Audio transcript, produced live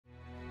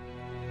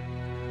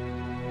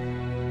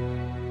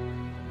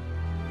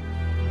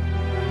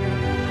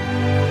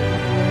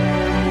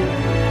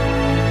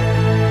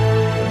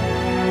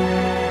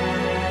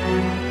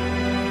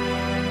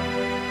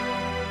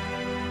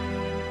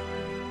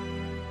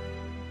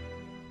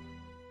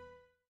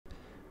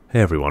Hey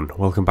everyone,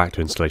 welcome back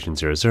to Installation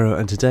 00,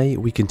 and today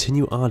we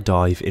continue our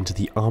dive into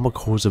the armor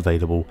cores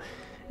available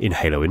in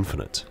Halo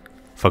Infinite,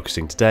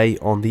 focusing today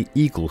on the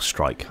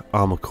Eaglestrike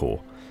Armor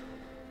Core.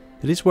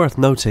 It is worth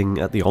noting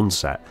at the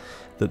onset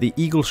that the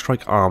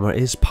Eaglestrike armor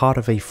is part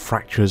of a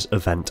Fractures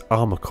event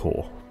armor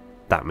core.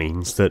 That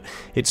means that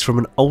it's from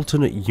an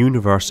alternate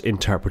universe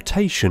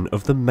interpretation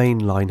of the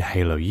mainline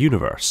Halo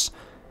universe.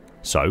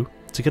 So,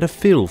 to get a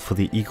feel for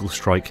the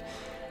Eaglestrike,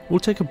 we'll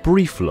take a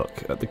brief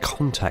look at the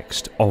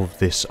context of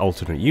this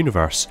alternate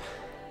universe,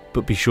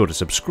 but be sure to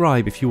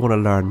subscribe if you want to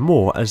learn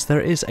more, as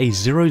there is a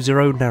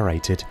 00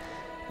 narrated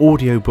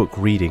audiobook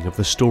reading of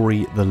the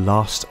story The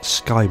Last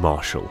Sky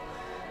Marshal,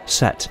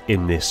 set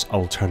in this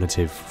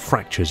alternative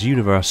Fractures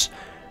universe,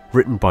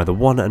 written by the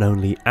one and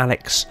only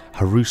Alex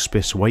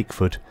Haruspis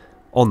Wakeford,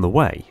 on the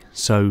way,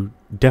 so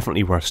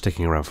definitely worth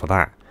sticking around for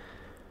that.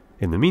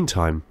 In the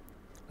meantime,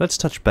 let's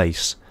touch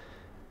base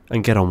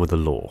and get on with the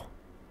lore.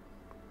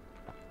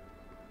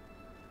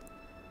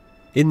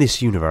 In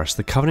this universe,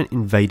 the Covenant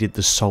invaded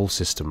the Sol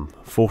system,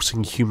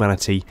 forcing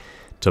humanity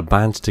to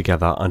band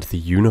together under the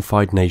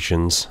Unified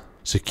Nations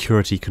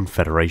Security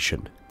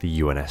Confederation, the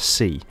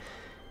UNSC,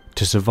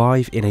 to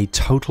survive in a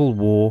total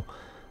war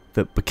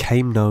that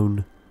became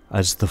known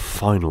as the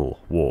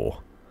Final War.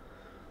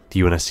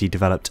 The UNSC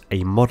developed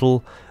a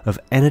model of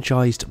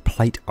energized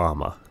plate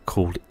armor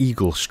called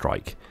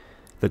Eaglestrike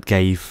that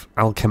gave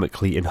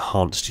alchemically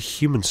enhanced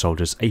human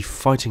soldiers a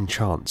fighting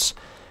chance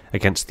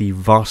against the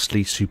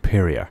vastly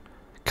superior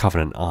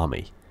Covenant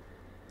army.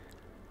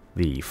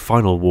 The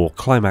final war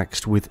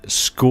climaxed with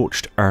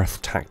scorched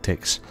earth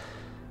tactics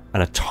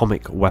and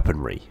atomic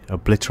weaponry,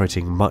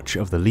 obliterating much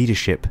of the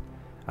leadership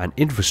and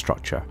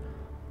infrastructure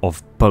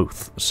of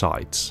both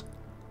sides.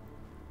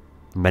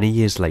 Many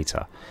years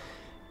later,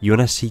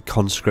 UNSC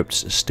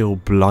conscripts still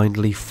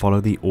blindly follow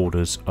the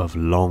orders of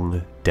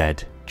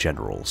long-dead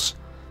generals,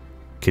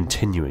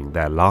 continuing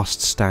their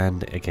last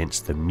stand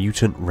against the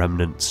mutant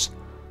remnants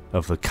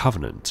of the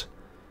Covenant,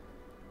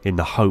 in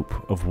the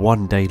hope of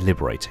one day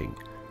liberating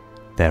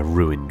their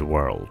ruined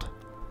world.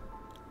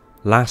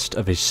 Last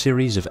of a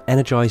series of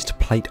energized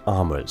plate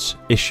armors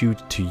issued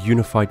to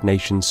Unified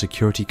Nations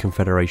Security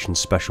Confederation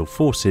Special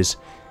Forces,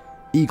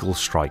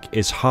 Eaglestrike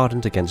is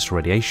hardened against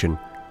radiation,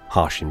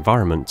 harsh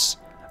environments,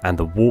 and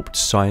the warped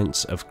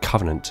science of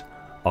Covenant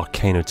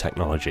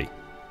arcanotechnology.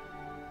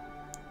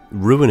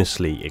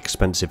 Ruinously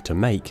expensive to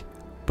make,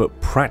 but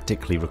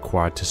practically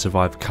required to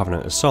survive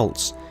Covenant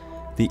assaults,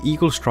 the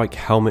Eaglestrike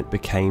helmet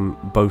became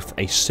both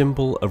a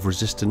symbol of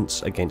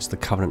resistance against the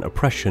Covenant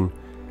oppression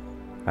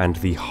and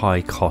the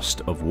high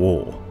cost of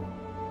war.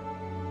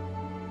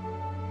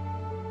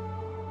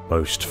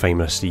 Most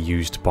famously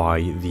used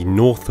by the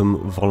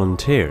Northam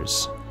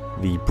Volunteers,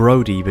 the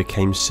Brody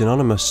became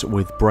synonymous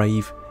with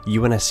brave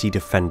UNSC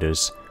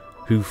defenders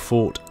who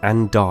fought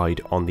and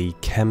died on the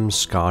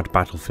chem-scarred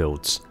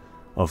battlefields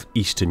of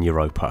Eastern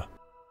Europa.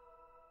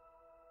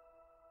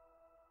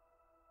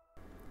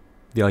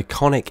 The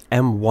iconic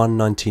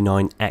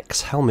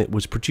M199X helmet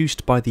was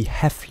produced by the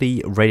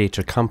Heffley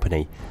Radiator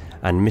Company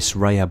and Miss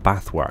Rhea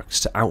Bathworks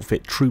to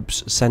outfit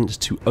troops sent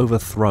to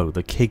overthrow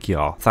the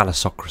Kigyar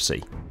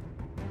thalassocracy.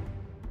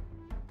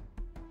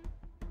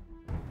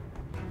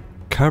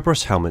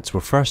 Kerberos helmets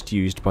were first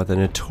used by the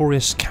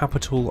notorious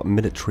Capital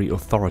Military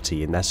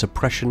Authority in their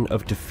suppression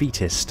of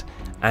defeatist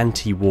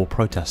anti-war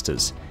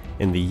protesters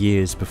in the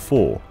years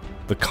before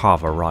the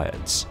Carver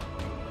riots.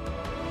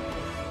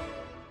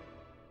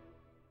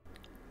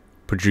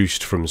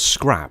 Produced from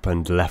scrap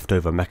and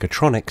leftover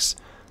mechatronics,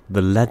 the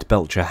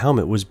Leadbelcher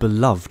helmet was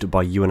beloved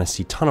by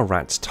UNSC tunnel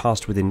rats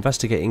tasked with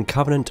investigating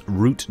Covenant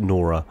Root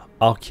Nora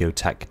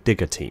Archaeotech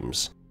digger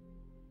teams.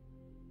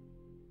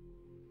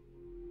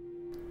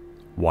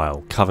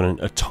 While Covenant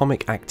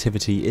atomic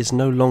activity is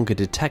no longer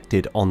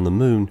detected on the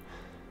moon,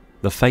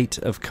 the fate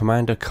of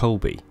Commander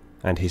Colby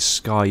and his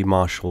Sky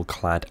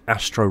Marshal-clad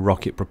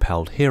astro-rocket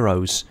propelled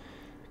heroes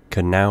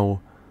can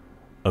now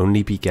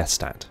only be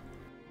guessed at.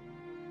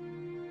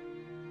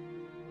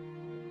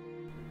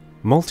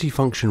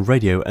 Multifunction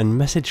radio and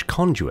message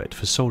conduit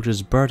for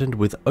soldiers burdened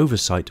with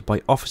oversight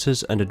by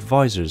officers and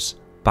advisors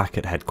back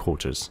at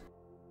headquarters.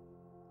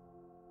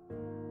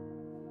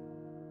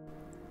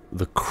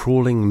 The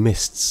crawling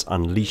mists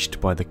unleashed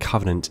by the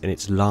Covenant in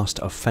its last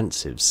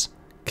offensives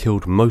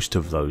killed most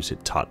of those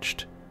it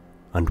touched,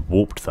 and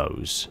warped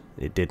those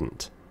it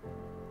didn't.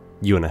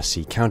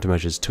 UNSC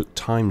countermeasures took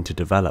time to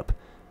develop,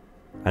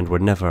 and were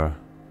never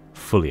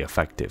fully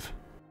effective.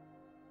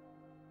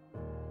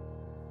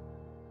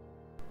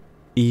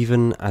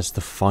 Even as the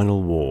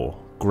final war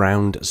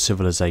ground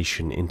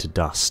civilization into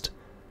dust,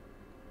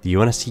 the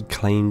UNSC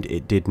claimed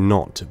it did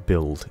not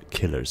build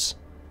killers.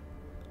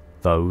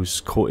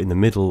 Those caught in the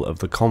middle of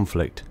the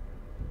conflict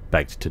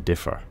begged to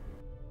differ.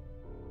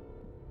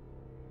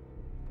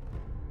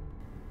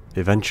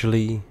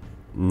 Eventually,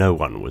 no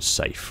one was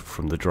safe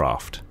from the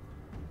draft,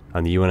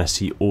 and the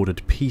UNSC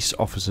ordered peace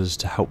officers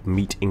to help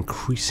meet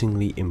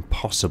increasingly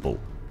impossible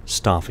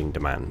staffing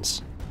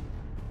demands.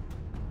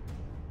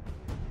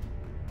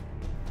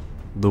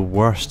 The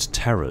worst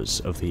terrors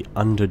of the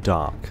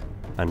underdark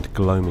and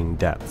gloaming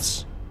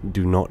depths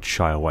do not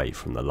shy away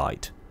from the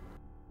light.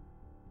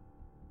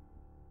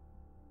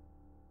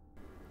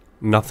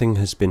 Nothing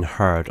has been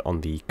heard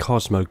on the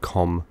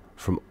Cosmocom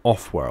from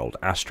off-world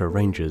Astro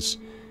Rangers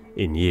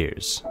in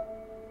years,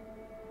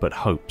 but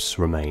hopes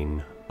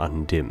remain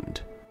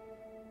undimmed.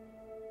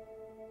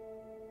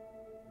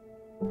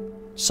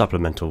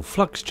 Supplemental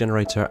flux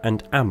generator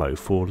and ammo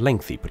for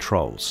lengthy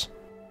patrols.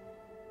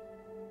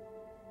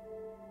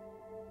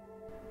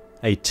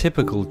 A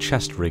typical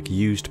chest rig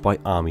used by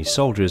army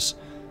soldiers,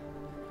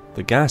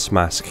 the gas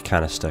mask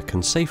canister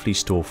can safely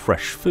store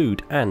fresh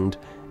food and,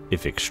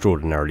 if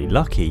extraordinarily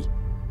lucky,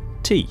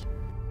 tea.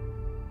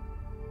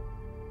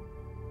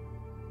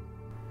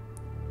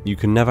 You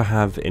can never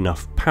have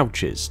enough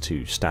pouches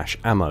to stash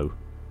ammo,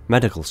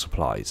 medical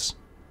supplies,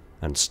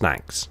 and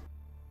snacks.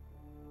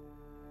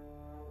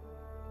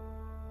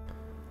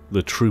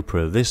 The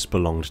trooper this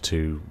belonged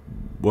to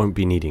won't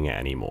be needing it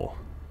anymore.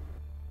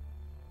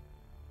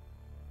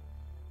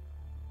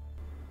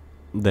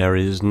 There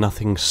is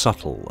nothing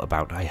subtle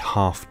about a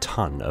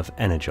half-ton of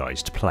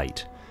energized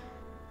plate,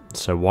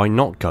 so why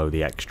not go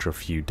the extra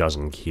few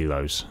dozen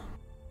kilos?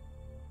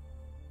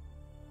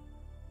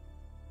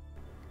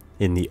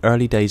 In the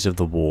early days of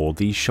the war,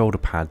 these shoulder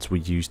pads were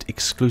used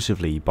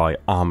exclusively by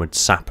armoured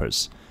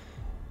sappers.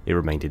 It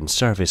remained in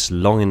service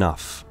long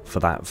enough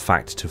for that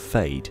fact to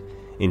fade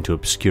into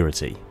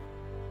obscurity.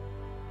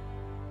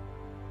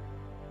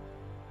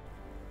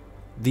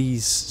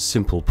 These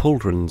simple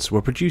pauldrons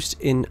were produced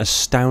in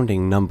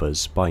astounding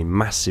numbers by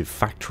massive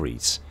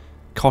factories,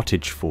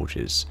 cottage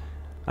forges,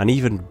 and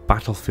even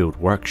battlefield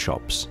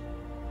workshops.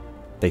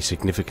 They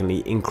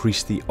significantly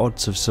increased the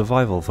odds of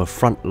survival for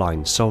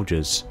frontline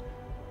soldiers,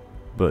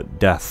 but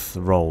death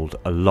rolled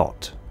a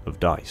lot of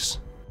dice.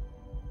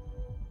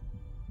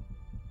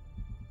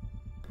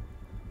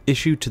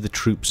 Issued to the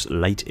troops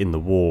late in the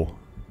war,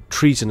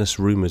 treasonous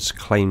rumours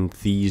claimed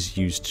these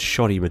used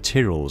shoddy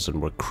materials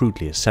and were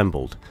crudely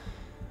assembled.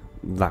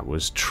 That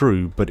was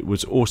true, but it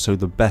was also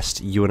the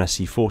best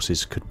UNSC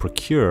forces could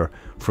procure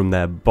from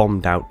their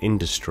bombed out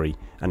industry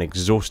and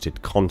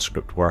exhausted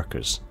conscript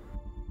workers.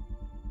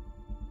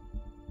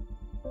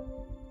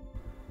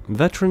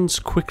 Veterans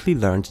quickly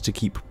learned to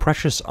keep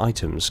precious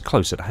items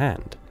close at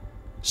hand,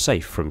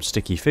 safe from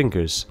sticky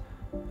fingers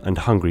and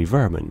hungry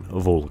vermin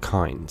of all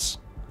kinds.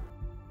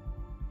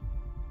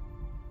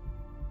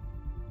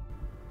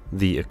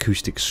 The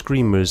acoustic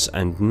screamers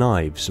and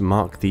knives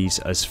mark these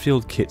as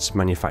field kits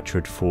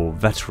manufactured for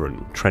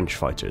veteran trench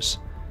fighters.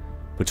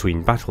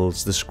 Between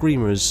battles, the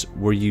screamers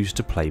were used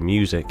to play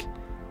music,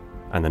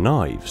 and the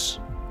knives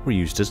were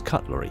used as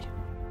cutlery.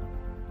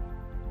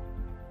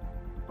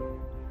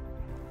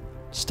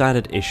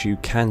 Standard issue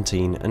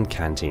canteen and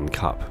canteen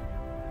cup.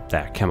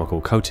 Their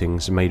chemical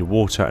coatings made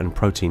water and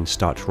protein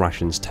starch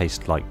rations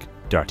taste like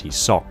dirty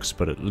socks,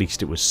 but at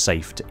least it was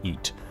safe to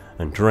eat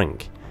and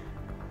drink.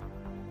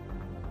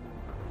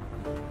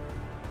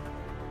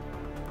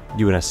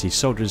 UNSC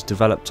soldiers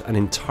developed an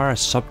entire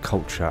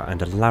subculture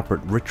and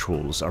elaborate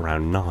rituals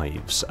around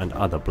knives and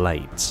other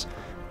blades.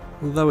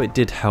 Though it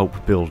did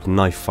help build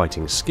knife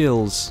fighting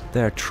skills,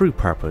 their true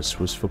purpose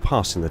was for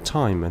passing the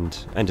time and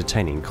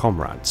entertaining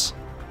comrades.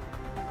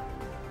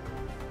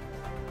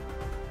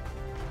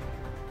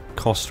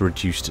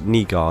 Cost-reduced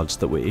knee guards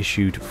that were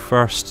issued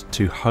first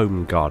to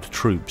Home Guard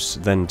troops,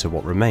 then to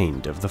what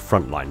remained of the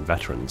frontline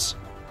veterans.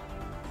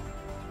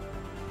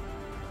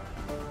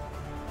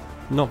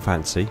 Not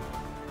fancy,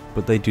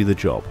 but they do the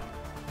job.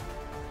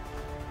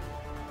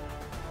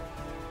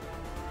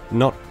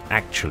 Not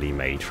actually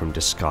made from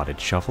discarded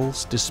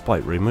shovels,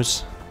 despite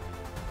rumours.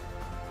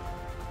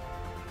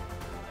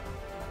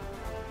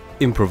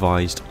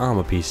 Improvised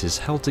armour pieces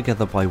held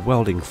together by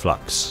welding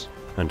flux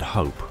and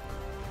hope.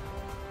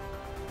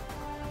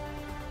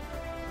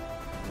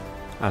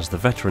 As the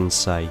veterans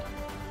say,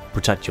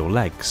 protect your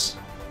legs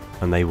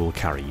and they will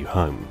carry you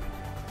home.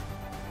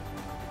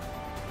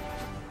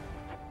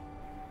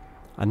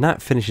 And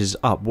that finishes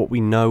up what we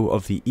know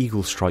of the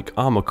Eaglestrike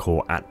Armor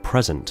Core at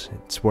present.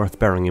 It's worth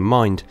bearing in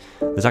mind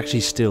there's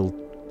actually still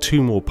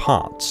 2 more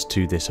parts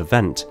to this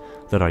event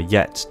that are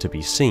yet to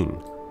be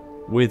seen,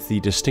 with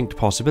the distinct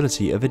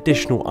possibility of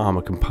additional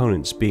armor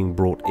components being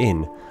brought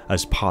in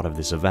as part of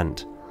this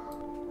event.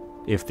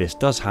 If this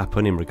does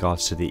happen in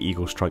regards to the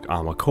Eaglestrike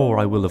Armor Core,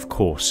 I will of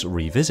course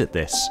revisit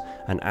this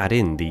and add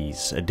in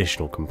these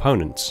additional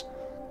components.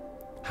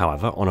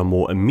 However, on a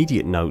more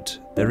immediate note,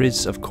 there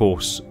is of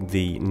course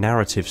the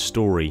narrative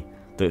story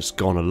that's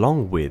gone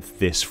along with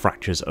this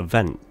Fractures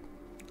event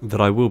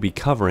that I will be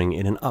covering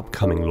in an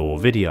upcoming lore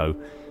video,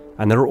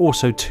 and there are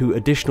also 2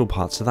 additional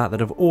parts of that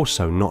have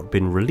also not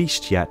been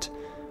released yet,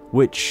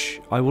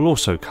 which I will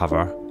also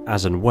cover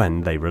as and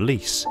when they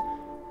release.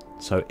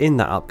 So in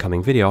that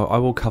upcoming video I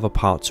will cover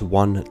parts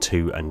 1,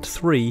 2 and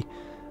 3,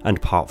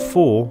 and part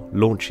 4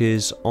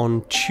 launches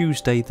on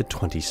Tuesday the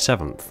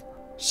 27th.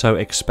 So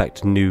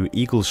expect new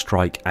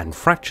Eaglestrike and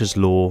Fractures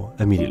lore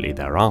immediately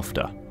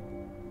thereafter.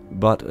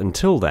 But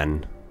until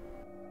then,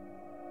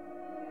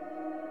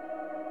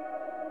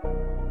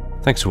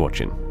 Thanks for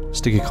watching,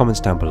 stick your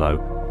comments down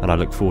below and I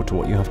look forward to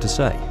what you have to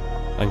say.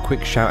 And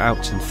quick shout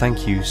outs and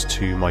thank yous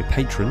to my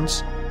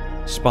patrons,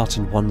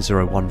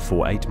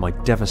 Spartan10148, my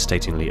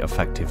devastatingly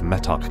effective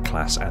Metarch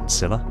class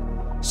Ancilla,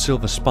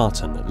 Silver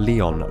Spartan,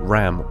 Leon,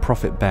 Ram,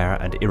 Prophet Bear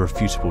and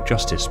Irrefutable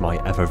Justice,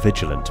 my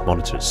ever-vigilant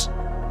monitors.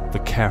 The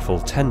careful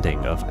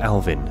tending of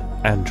Alvin,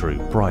 Andrew,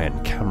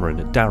 Brian,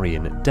 Cameron,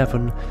 Darian,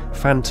 Devon,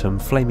 Phantom,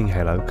 Flaming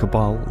Halo,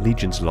 Cabal,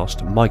 Legions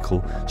Lost,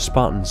 Michael,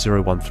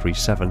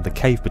 Spartan0137, The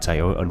Cave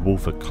Potato and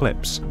Wolf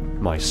Eclipse,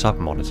 my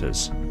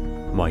sub-monitors,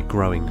 my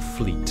growing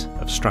fleet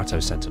of Strato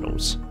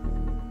Sentinels,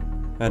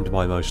 and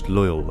my most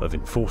loyal of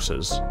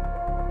Enforcers,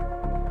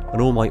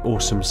 and all my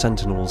awesome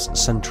Sentinels,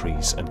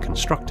 Sentries and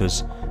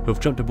Constructors who have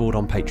jumped aboard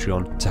on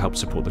Patreon to help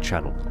support the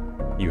channel.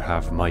 You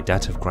have my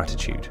debt of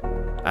gratitude.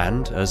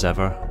 And, as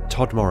ever,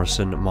 Todd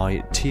Morrison, my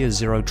Tier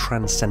 0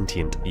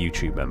 Transcendent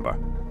YouTube member.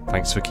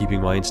 Thanks for keeping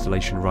my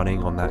installation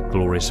running on that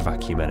glorious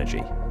vacuum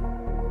energy.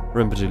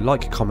 Remember to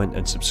like, comment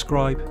and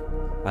subscribe,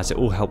 as it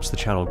all helps the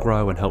channel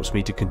grow and helps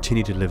me to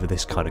continue to deliver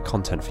this kind of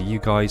content for you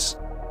guys.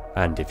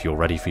 And if you're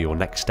ready for your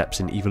next steps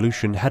in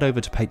evolution, head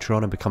over to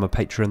Patreon and become a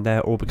patron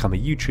there or become a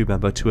YouTube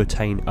member to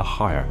attain a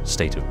higher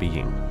state of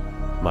being.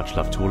 Much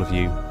love to all of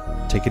you,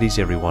 take it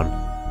easy everyone,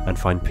 and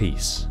find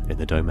peace in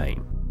the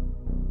domain.